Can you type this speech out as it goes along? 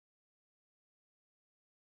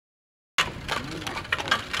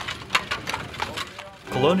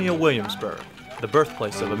Colonial Williamsburg, the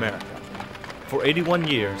birthplace of America. For 81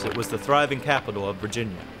 years, it was the thriving capital of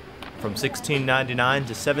Virginia. From 1699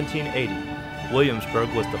 to 1780,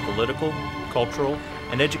 Williamsburg was the political, cultural,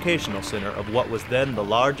 and educational center of what was then the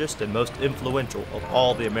largest and most influential of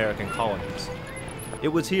all the American colonies. It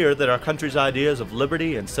was here that our country's ideas of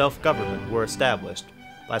liberty and self-government were established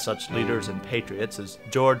by such leaders and patriots as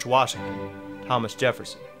George Washington, Thomas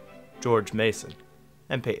Jefferson, George Mason,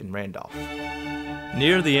 and Peyton Randolph.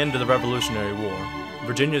 Near the end of the Revolutionary War,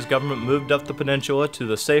 Virginia's government moved up the peninsula to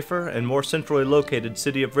the safer and more centrally located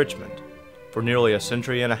city of Richmond. For nearly a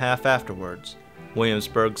century and a half afterwards,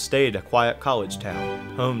 Williamsburg stayed a quiet college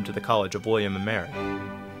town, home to the College of William and Mary.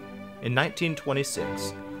 In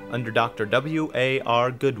 1926, under Dr.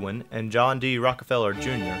 W.A.R. Goodwin and John D. Rockefeller, Jr.,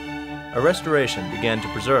 a restoration began to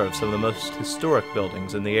preserve some of the most historic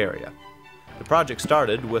buildings in the area. The project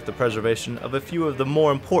started with the preservation of a few of the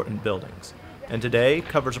more important buildings, and today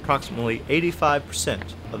covers approximately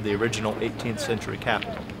 85% of the original 18th century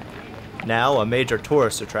capital. Now a major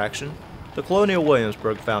tourist attraction, the Colonial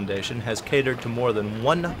Williamsburg Foundation has catered to more than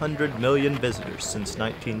 100 million visitors since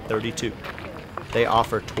 1932. They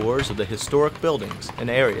offer tours of the historic buildings and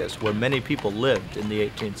areas where many people lived in the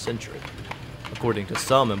 18th century. According to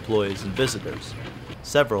some employees and visitors,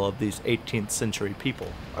 several of these 18th century people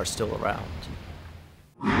are still around.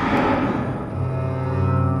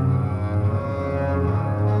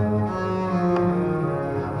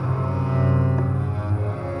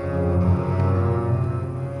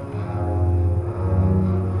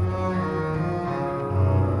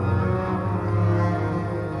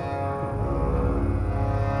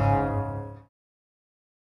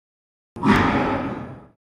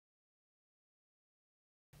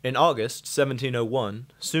 In August 1701,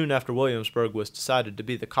 soon after Williamsburg was decided to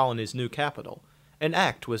be the colony's new capital, an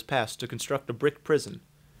act was passed to construct a brick prison.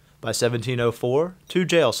 By 1704, 2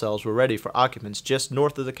 jail cells were ready for occupants just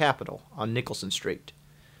north of the capital on Nicholson Street.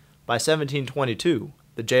 By 1722,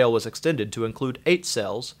 the jail was extended to include 8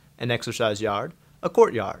 cells, an exercise yard, a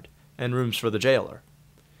courtyard, and rooms for the jailer.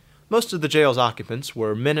 Most of the jail's occupants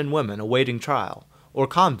were men and women awaiting trial, or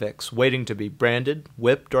convicts waiting to be branded,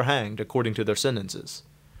 whipped, or hanged according to their sentences.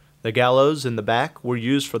 The gallows in the back were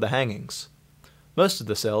used for the hangings. Most of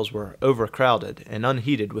the cells were overcrowded and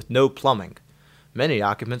unheated with no plumbing. Many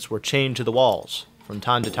occupants were chained to the walls. From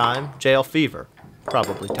time to time, jail fever,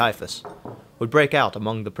 probably typhus, would break out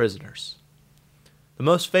among the prisoners. The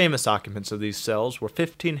most famous occupants of these cells were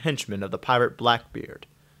 15 henchmen of the pirate Blackbeard.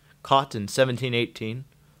 Caught in 1718,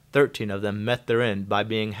 13 of them met their end by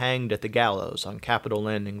being hanged at the gallows on Capitol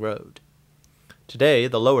Landing Road. Today,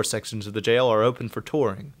 the lower sections of the jail are open for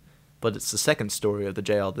touring, but it's the second story of the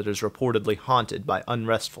jail that is reportedly haunted by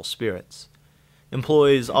unrestful spirits.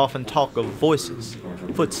 Employees often talk of voices,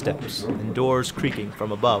 footsteps, and doors creaking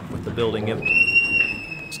from above with the building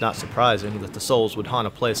empty. It's not surprising that the souls would haunt a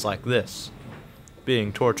place like this.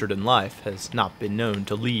 Being tortured in life has not been known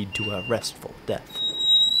to lead to a restful death.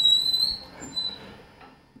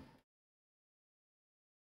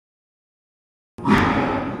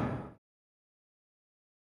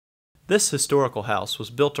 This historical house was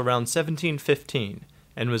built around 1715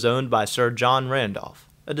 and was owned by Sir John Randolph,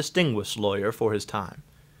 a distinguished lawyer for his time.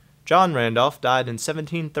 John Randolph died in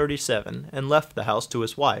 1737 and left the house to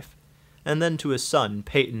his wife, and then to his son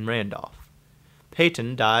Peyton Randolph.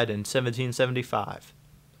 Peyton died in 1775.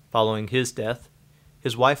 Following his death,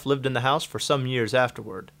 his wife lived in the house for some years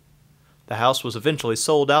afterward. The house was eventually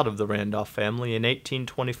sold out of the Randolph family in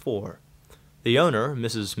 1824. The owner,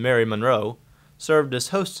 Mrs. Mary Monroe, served as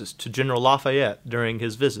hostess to General Lafayette during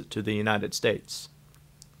his visit to the United States.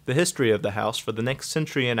 The history of the house for the next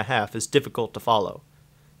century and a half is difficult to follow.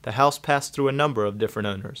 The house passed through a number of different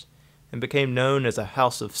owners, and became known as a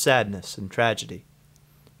house of sadness and tragedy.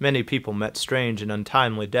 Many people met strange and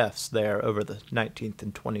untimely deaths there over the 19th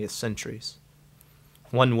and 20th centuries.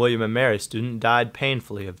 One William and Mary student died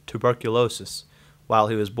painfully of tuberculosis while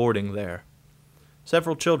he was boarding there.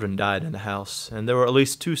 Several children died in the house, and there were at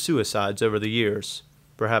least 2 suicides over the years,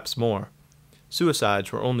 perhaps more.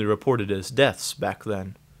 Suicides were only reported as deaths back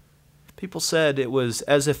then. People said it was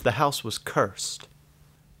as if the house was cursed.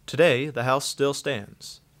 Today, the house still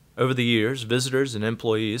stands. Over the years, visitors and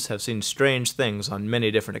employees have seen strange things on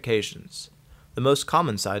many different occasions. The most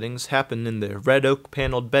common sightings happen in the red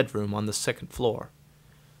oak-paneled bedroom on the 2nd floor.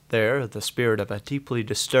 There, the spirit of a deeply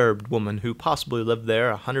disturbed woman who possibly lived there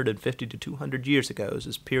 150 to 200 years ago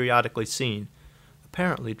is periodically seen,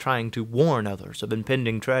 apparently trying to warn others of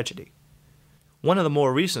impending tragedy. One of the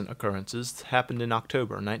more recent occurrences happened in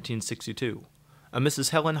October 1962. A Mrs.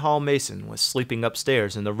 Helen Hall Mason was sleeping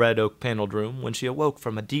upstairs in the red oak-paneled room when she awoke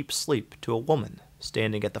from a deep sleep to a woman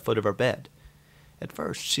standing at the foot of her bed. At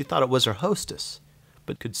first, she thought it was her hostess,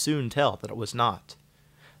 but could soon tell that it was not.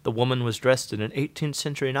 The woman was dressed in an 18th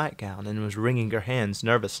century nightgown and was wringing her hands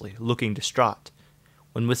nervously, looking distraught.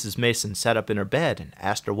 When Mrs. Mason sat up in her bed and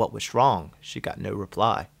asked her what was wrong, she got no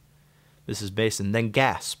reply. Mrs. Mason then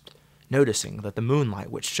gasped, noticing that the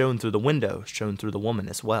moonlight which shone through the window shone through the woman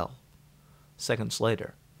as well. Seconds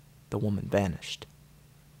later, the woman vanished.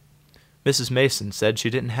 Mrs. Mason said she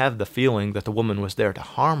didn't have the feeling that the woman was there to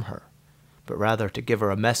harm her, but rather to give her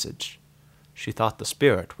a message. She thought the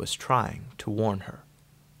spirit was trying to warn her.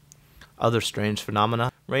 Other strange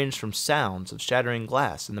phenomena ranged from sounds of shattering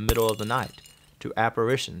glass in the middle of the night to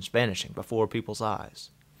apparitions vanishing before people's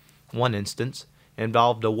eyes. One instance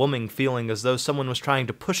involved a woman feeling as though someone was trying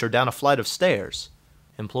to push her down a flight of stairs.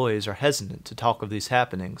 Employees are hesitant to talk of these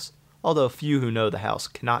happenings, although few who know the house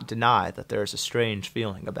cannot deny that there is a strange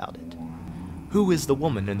feeling about it. Who is the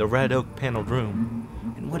woman in the red oak paneled room,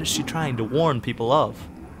 and what is she trying to warn people of?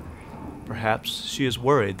 Perhaps she is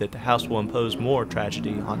worried that the house will impose more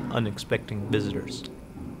tragedy on unexpected visitors.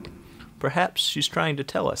 Perhaps she's trying to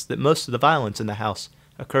tell us that most of the violence in the house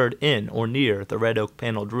occurred in or near the red oak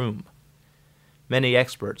paneled room. Many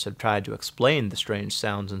experts have tried to explain the strange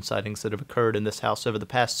sounds and sightings that have occurred in this house over the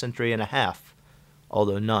past century and a half,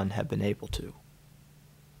 although none have been able to.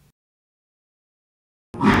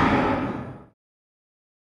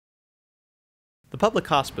 The public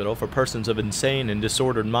hospital for persons of insane and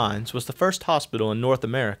disordered minds was the first hospital in North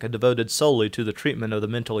America devoted solely to the treatment of the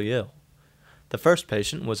mentally ill. The first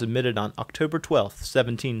patient was admitted on October 12,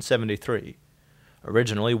 1773.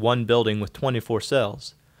 Originally one building with 24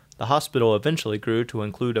 cells, the hospital eventually grew to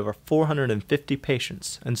include over 450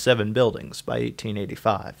 patients and 7 buildings by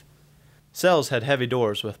 1885. Cells had heavy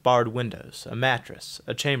doors with barred windows, a mattress,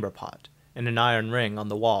 a chamber pot, and an iron ring on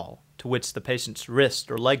the wall, to which the patient's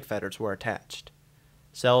wrist or leg fetters were attached.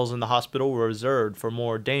 Cells in the hospital were reserved for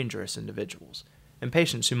more dangerous individuals, and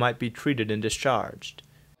patients who might be treated and discharged.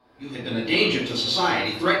 You have been a danger to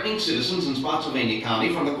society, threatening citizens in Spotsylvania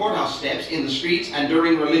County from the courthouse steps, in the streets, and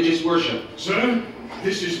during religious worship. Sir,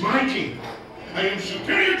 this is my kingdom. I am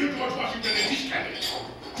superior to George Washington and his cabinet,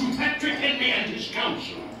 to Patrick Henry and his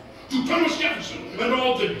council, to Thomas Jefferson and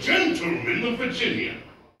all the gentlemen of Virginia.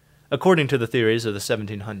 According to the theories of the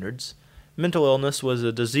 1700s, mental illness was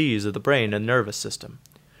a disease of the brain and nervous system.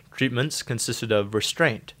 Treatments consisted of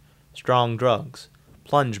restraint, strong drugs,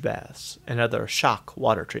 plunge baths, and other shock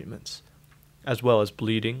water treatments, as well as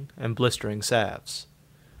bleeding and blistering salves.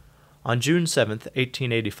 On June 7,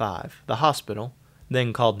 1885, the hospital,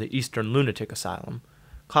 then called the Eastern Lunatic Asylum,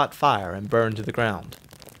 caught fire and burned to the ground.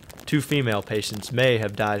 2 female patients may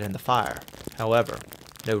have died in the fire. However,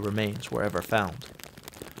 no remains were ever found.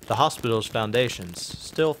 The hospital's foundations,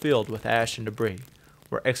 still filled with ash and debris,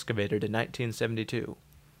 were excavated in 1972,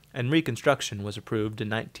 and reconstruction was approved in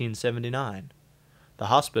 1979. The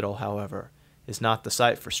hospital, however, is not the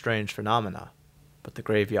site for strange phenomena, but the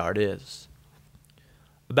graveyard is.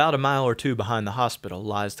 About a mile or 2 behind the hospital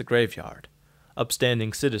lies the graveyard.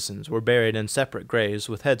 Upstanding citizens were buried in separate graves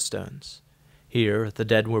with headstones. Here, the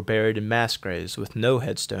dead were buried in mass graves with no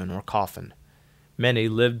headstone or coffin. Many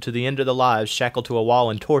lived to the end of their lives shackled to a wall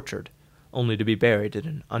and tortured, only to be buried in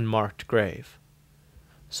an unmarked grave.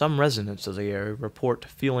 Some residents of the area report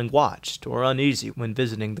feeling watched or uneasy when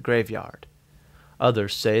visiting the graveyard.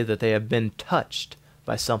 Others say that they have been touched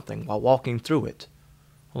by something while walking through it,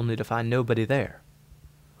 only to find nobody there.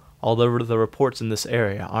 Although the reports in this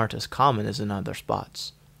area aren't as common as in other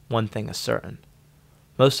spots, one thing is certain.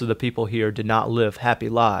 Most of the people here did not live happy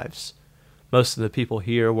lives. Most of the people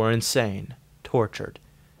here were insane, tortured,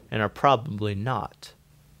 and are probably not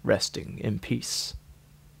resting in peace.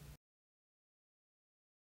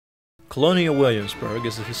 Colonial Williamsburg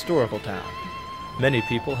is a historical town. Many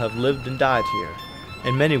people have lived and died here,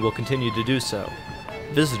 and many will continue to do so.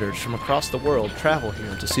 Visitors from across the world travel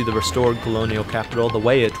here to see the restored colonial capital the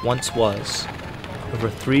way it once was. Over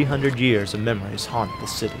 300 years of memories haunt the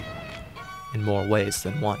city, in more ways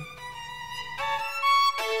than one.